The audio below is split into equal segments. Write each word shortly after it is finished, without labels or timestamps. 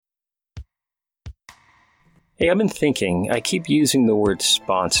Hey, I've been thinking, I keep using the word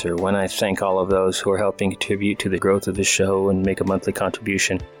sponsor when I thank all of those who are helping contribute to the growth of the show and make a monthly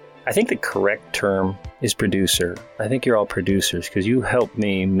contribution. I think the correct term is producer. I think you're all producers because you helped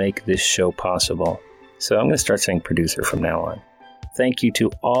me make this show possible. So I'm going to start saying producer from now on. Thank you to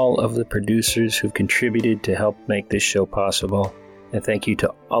all of the producers who've contributed to help make this show possible. And thank you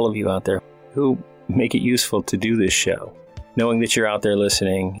to all of you out there who make it useful to do this show. Knowing that you're out there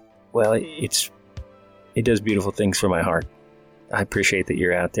listening, well, it does beautiful things for my heart. I appreciate that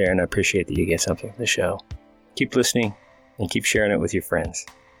you're out there, and I appreciate that you get something from the show. Keep listening and keep sharing it with your friends.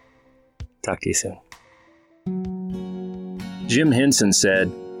 Talk to you soon. Jim Henson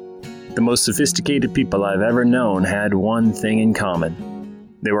said, "The most sophisticated people I've ever known had one thing in common.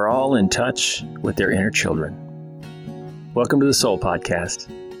 They were all in touch with their inner children." Welcome to the Soul Podcast.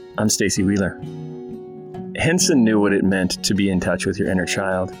 I'm Stacy Wheeler. Henson knew what it meant to be in touch with your inner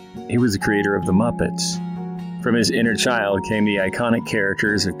child. He was the creator of the Muppets. From his inner child came the iconic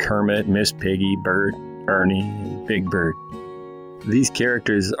characters of Kermit, Miss Piggy, Bert, Ernie, and Big Bird. These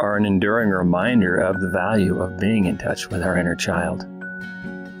characters are an enduring reminder of the value of being in touch with our inner child.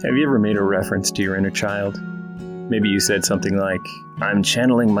 Have you ever made a reference to your inner child? Maybe you said something like, "I'm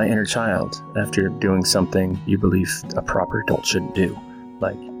channeling my inner child," after doing something you believe a proper adult shouldn't do,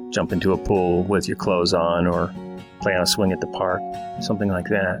 like jump into a pool with your clothes on or play on a swing at the park, something like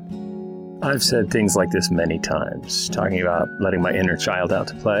that. I've said things like this many times, talking about letting my inner child out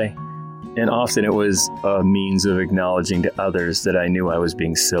to play, and often it was a means of acknowledging to others that I knew I was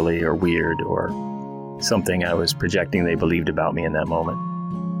being silly or weird or something I was projecting they believed about me in that moment.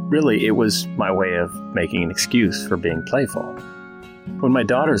 Really, it was my way of making an excuse for being playful. When my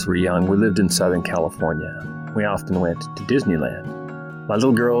daughters were young, we lived in Southern California. We often went to Disneyland. My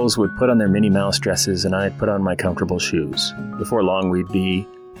little girls would put on their Minnie Mouse dresses and I'd put on my comfortable shoes. Before long, we'd be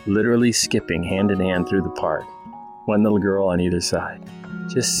literally skipping hand in hand through the park, one little girl on either side,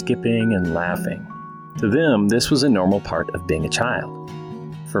 just skipping and laughing. To them, this was a normal part of being a child.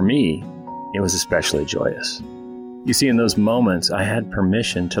 For me, it was especially joyous. You see, in those moments, I had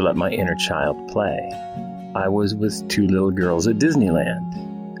permission to let my inner child play. I was with two little girls at Disneyland.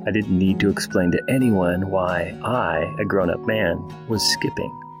 I didn't need to explain to anyone why I, a grown-up man, was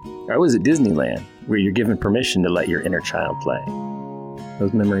skipping. I was at Disneyland, where you're given permission to let your inner child play.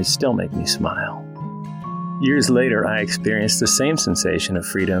 Those memories still make me smile. Years later, I experienced the same sensation of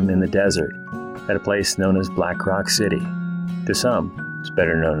freedom in the desert at a place known as Black Rock City. To some, it's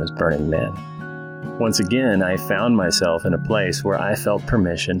better known as Burning Man. Once again, I found myself in a place where I felt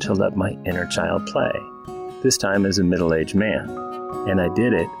permission to let my inner child play, this time as a middle-aged man. And I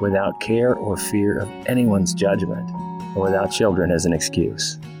did it without care or fear of anyone's judgment, or without children as an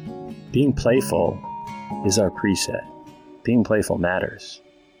excuse. Being playful is our preset. Being playful matters.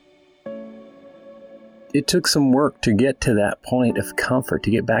 It took some work to get to that point of comfort,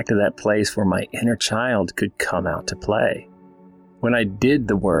 to get back to that place where my inner child could come out to play. When I did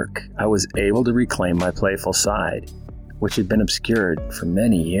the work, I was able to reclaim my playful side, which had been obscured for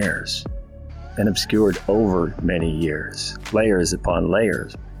many years. And obscured over many years, layers upon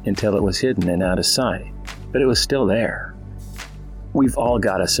layers, until it was hidden and out of sight. But it was still there. We've all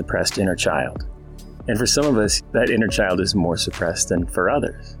got a suppressed inner child. And for some of us, that inner child is more suppressed than for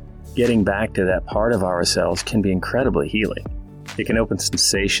others. Getting back to that part of ourselves can be incredibly healing. It can open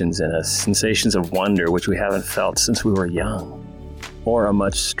sensations in us, sensations of wonder which we haven't felt since we were young. Or a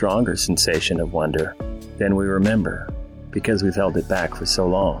much stronger sensation of wonder than we remember, because we've held it back for so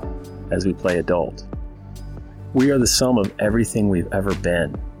long. As we play adult. We are the sum of everything we've ever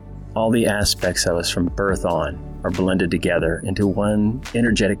been. All the aspects of us from birth on are blended together into one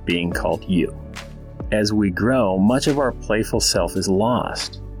energetic being called you. As we grow, much of our playful self is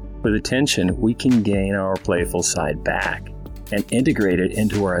lost. With attention, we can gain our playful side back and integrate it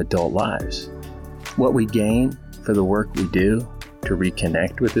into our adult lives. What we gain for the work we do to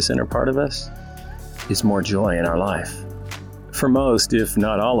reconnect with this inner part of us is more joy in our life. For most, if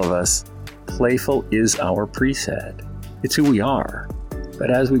not all of us, playful is our preset. It's who we are.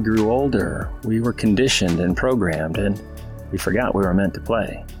 But as we grew older, we were conditioned and programmed, and we forgot we were meant to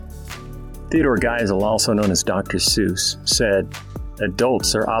play. Theodore Geisel, also known as Dr. Seuss, said,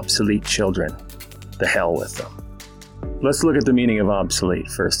 "Adults are obsolete children. The hell with them." Let's look at the meaning of obsolete,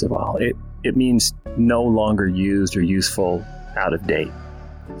 first of all. It means no longer used or useful, out of date.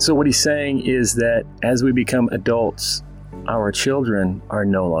 So what he's saying is that as we become adults, our children are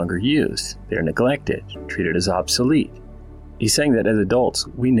no longer used. They're neglected, treated as obsolete. He's saying that as adults,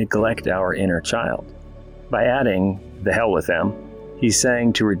 we neglect our inner child. By adding the hell with them, he's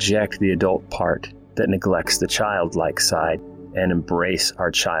saying to reject the adult part that neglects the childlike side and embrace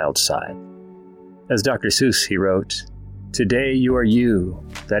our child side. As Dr. Seuss, he wrote, "Today you are you,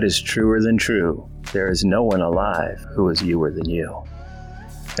 that is truer than true. There is no one alive who is youer than you."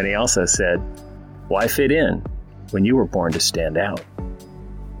 And he also said, "Why fit in when you were born to stand out?"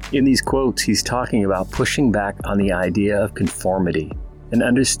 In these quotes, he's talking about pushing back on the idea of conformity and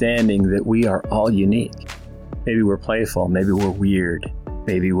understanding that we are all unique. Maybe we're playful, maybe we're weird,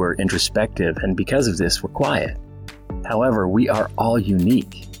 maybe we're introspective, and because of this, we're quiet. However, we are all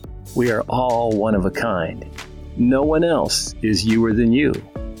unique. We are all one of a kind. No one else is youer than you.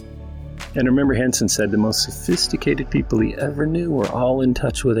 And remember, Henson said the most sophisticated people he ever knew were all in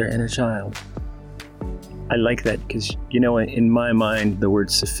touch with their inner child. I like that because, in my mind, the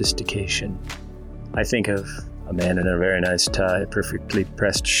word sophistication, I think of a man in a very nice tie, perfectly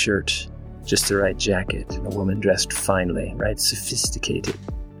pressed shirt, just the right jacket, and a woman dressed finely, right? Sophisticated.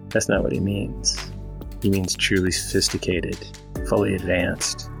 That's not what he means. He means truly sophisticated, fully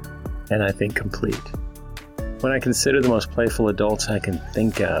advanced, and I think complete. When I consider the most playful adults I can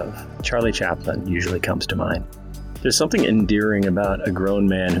think of, Charlie Chaplin usually comes to mind. There's something endearing about a grown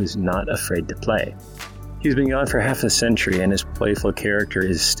man who's not afraid to play. He's been gone for half a century and his playful character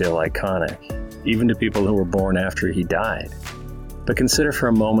is still iconic, even to people who were born after he died. But consider for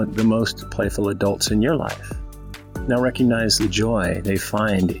a moment the most playful adults in your life. Now recognize the joy they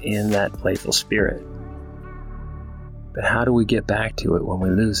find in that playful spirit. But how do we get back to it when we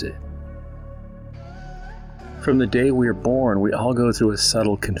lose it? From the day we are born, we all go through a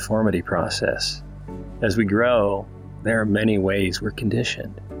subtle conformity process. As we grow, there are many ways we're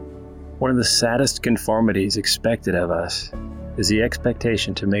conditioned. One of the saddest conformities expected of us is the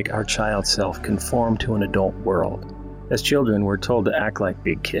expectation to make our child self conform to an adult world. As children, we're told to act like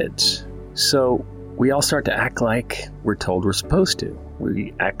big kids. So we all start to act like we're told we're supposed to.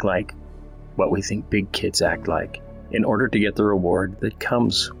 We act like what we think big kids act like in order to get the reward that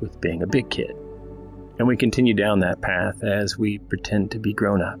comes with being a big kid. And we continue down that path as we pretend to be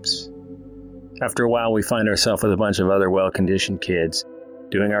grown-ups. After a while, we find ourselves with a bunch of other well-conditioned kids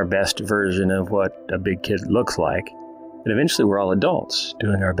doing our best version of what a big kid looks like. And eventually we're all adults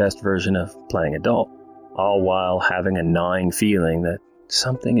doing our best version of playing adult, all while having a gnawing feeling that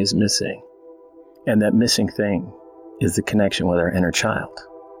something is missing. And that missing thing is the connection with our inner child.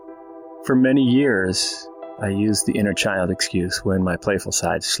 For many years, I used the inner child excuse when my playful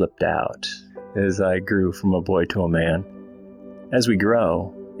side slipped out as I grew from a boy to a man. As we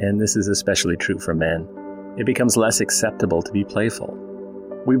grow, and this is especially true for men, it becomes less acceptable to be playful.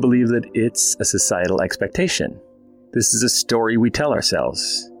 We believe that it's a societal expectation. This is a story we tell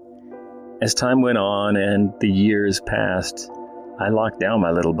ourselves. As time went on and the years passed, I locked down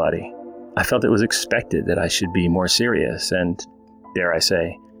my little buddy. I felt it was expected that I should be more serious and, dare I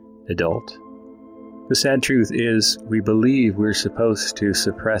say, adult. The sad truth is we believe we're supposed to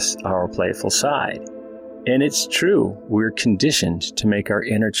suppress our playful side. And it's true, we're conditioned to make our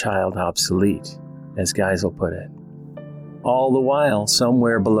inner child obsolete, as guys will put it. All the while,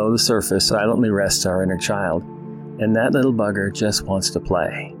 somewhere below the surface silently rests our inner child, and that little bugger just wants to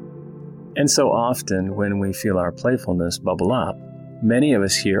play. And so often, when we feel our playfulness bubble up, many of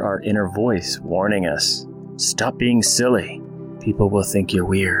us hear our inner voice warning us, "Stop being silly. People will think you're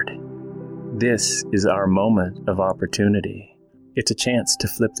weird." This is our moment of opportunity. It's a chance to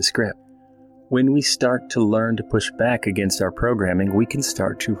flip the script. When we start to learn to push back against our programming, we can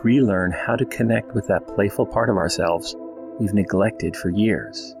start to relearn how to connect with that playful part of ourselves we've neglected for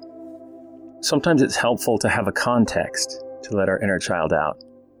years. Sometimes it's helpful to have a context to let our inner child out.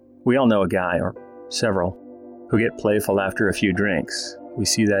 We all know a guy, or several, who get playful after a few drinks. We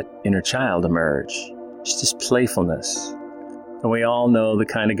see that inner child emerge. It's just playfulness. And we all know the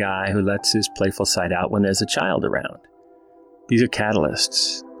kind of guy who lets his playful side out when there's a child around. These are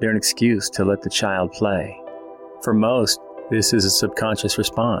catalysts. They're an excuse to let the child play. For most, this is a subconscious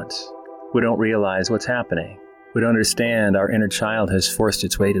response. We don't realize what's happening. We don't understand our inner child has forced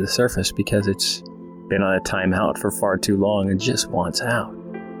its way to the surface because it's been on a timeout for far too long and just wants out.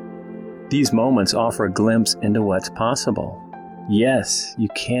 These moments offer a glimpse into what's possible. Yes, you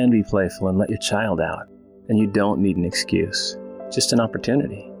can be playful and let your child out, and you don't need an excuse. Just an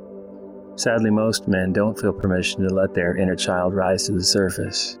opportunity. Sadly, most men don't feel permission to let their inner child rise to the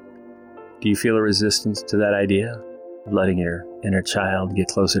surface. Do you feel a resistance to that idea of letting your inner child get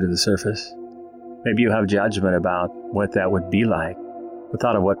closer to the surface? Maybe you have judgment about what that would be like, the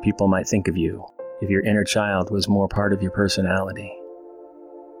thought of what people might think of you if your inner child was more part of your personality.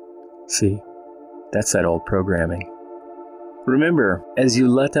 See, that's that old programming. Remember, as you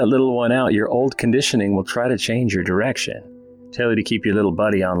let that little one out, your old conditioning will try to change your direction, tell you to keep your little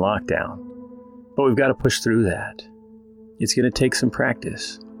buddy on lockdown. But we've got to push through that. It's going to take some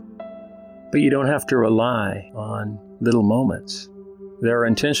practice. But you don't have to rely on little moments. There are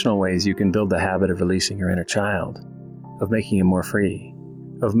intentional ways you can build the habit of releasing your inner child, of making it more free,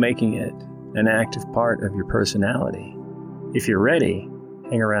 of making it an active part of your personality. If you're ready,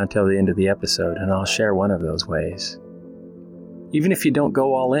 hang around till the end of the episode and I'll share one of those ways. Even if you don't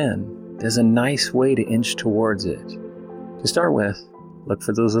go all in, there's a nice way to inch towards it. To start with, look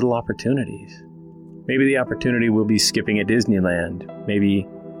for those little opportunities. Maybe the opportunity will be skipping at Disneyland. Maybe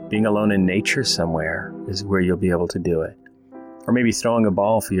being alone in nature somewhere is where you'll be able to do it. Or maybe throwing a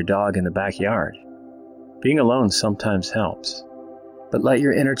ball for your dog in the backyard. Being alone sometimes helps. But let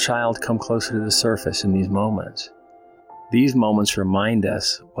your inner child come closer to the surface in these moments. These moments remind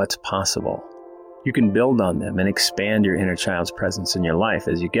us what's possible. You can build on them and expand your inner child's presence in your life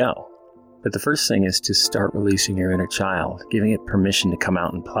as you go. But the first thing is to start releasing your inner child, giving it permission to come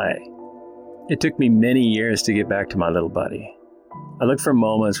out and play. It took me many years to get back to my little buddy. I looked for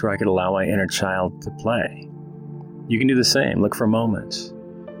moments where I could allow my inner child to play. You can do the same. Look for moments.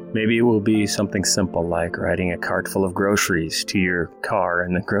 Maybe it will be something simple like riding a cart full of groceries to your car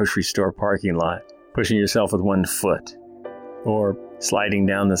in the grocery store parking lot, pushing yourself with one foot, or sliding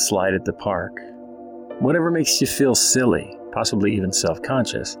down the slide at the park. Whatever makes you feel silly, possibly even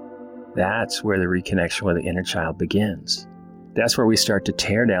self-conscious, that's where the reconnection with the inner child begins. That's where we start to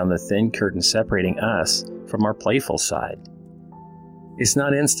tear down the thin curtain separating us from our playful side. It's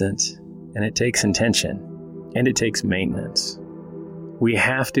not instant, and it takes intention, and it takes maintenance. We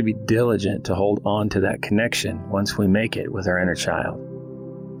have to be diligent to hold on to that connection once we make it with our inner child.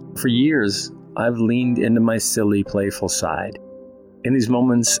 For years, I've leaned into my silly, playful side. In these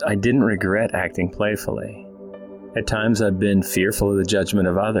moments, I didn't regret acting playfully. At times, I've been fearful of the judgment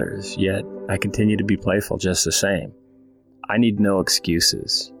of others, yet I continue to be playful just the same. I need no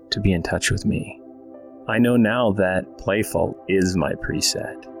excuses to be in touch with me. I know now that playful is my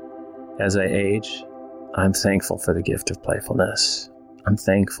preset. As I age, I'm thankful for the gift of playfulness. I'm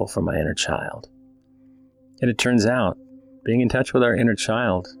thankful for my inner child. And it turns out, being in touch with our inner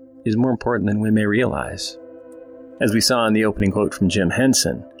child is more important than we may realize. As we saw in the opening quote from Jim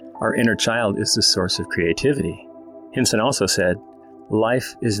Henson, our inner child is the source of creativity. Henson also said,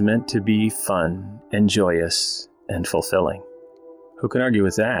 "Life is meant to be fun and joyous and fulfilling." Who can argue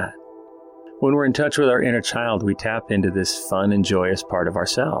with that? When we're in touch with our inner child, we tap into this fun and joyous part of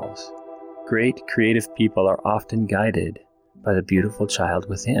ourselves. Great creative people are often guided by the beautiful child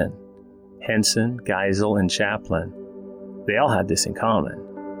within. Henson, Geisel, and Chaplin, they all had this in common,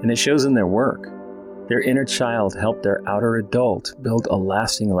 and it shows in their work. Their inner child helped their outer adult build a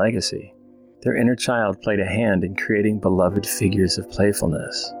lasting legacy. Their inner child played a hand in creating beloved figures of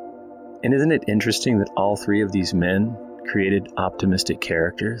playfulness. And isn't it interesting that all three of these men created optimistic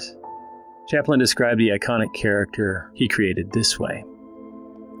characters? Chaplin described the iconic character he created this way: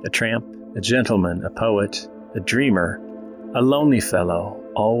 a tramp, a gentleman, a poet, a dreamer, a lonely fellow,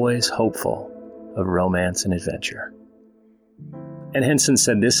 always hopeful of romance and adventure. And Henson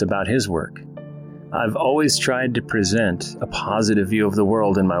said this about his work: "I've always tried to present a positive view of the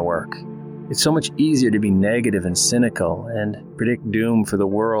world in my work. It's so much easier to be negative and cynical and predict doom for the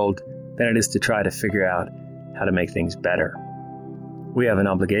world than it is to try to figure out how to make things better. We have an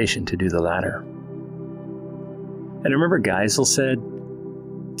obligation to do the latter." And remember Geisel said,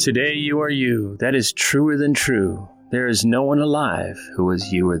 "Today you are you. That is truer than true. There is no one alive who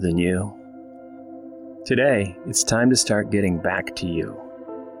is youer than you." Today, it's time to start getting back to you.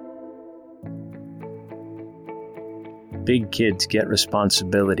 Big kids get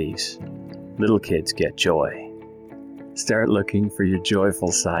responsibilities. Little kids get joy. Start looking for your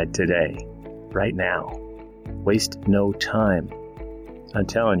joyful side today, right now. Waste no time. I'm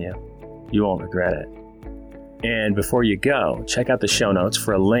telling you, you won't regret it. And before you go, check out the show notes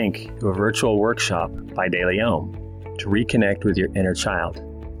for a link to a virtual workshop by De Leon to reconnect with your inner child.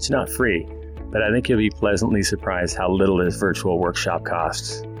 It's not free, but I think you'll be pleasantly surprised how little this virtual workshop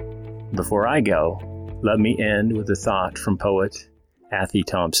costs. Before I go, let me end with a thought from poet Athy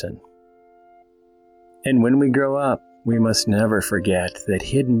Thompson. "And when we grow up, we must never forget that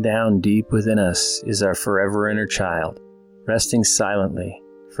hidden down deep within us is our forever inner child, resting silently,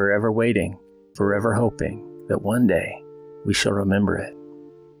 forever waiting, forever hoping that one day we shall remember it."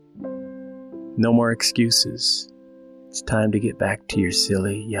 No more excuses. It's time to get back to your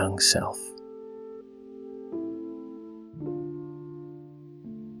silly young self.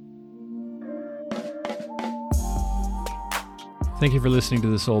 Thank you for listening to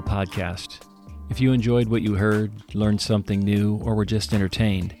the Soul Podcast. If you enjoyed what you heard, learned something new, or were just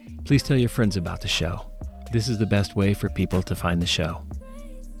entertained, please tell your friends about the show. This is the best way for people to find the show.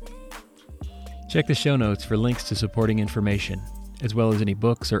 Check the show notes for links to supporting information as well as any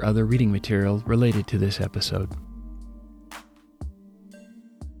books or other reading material related to this episode.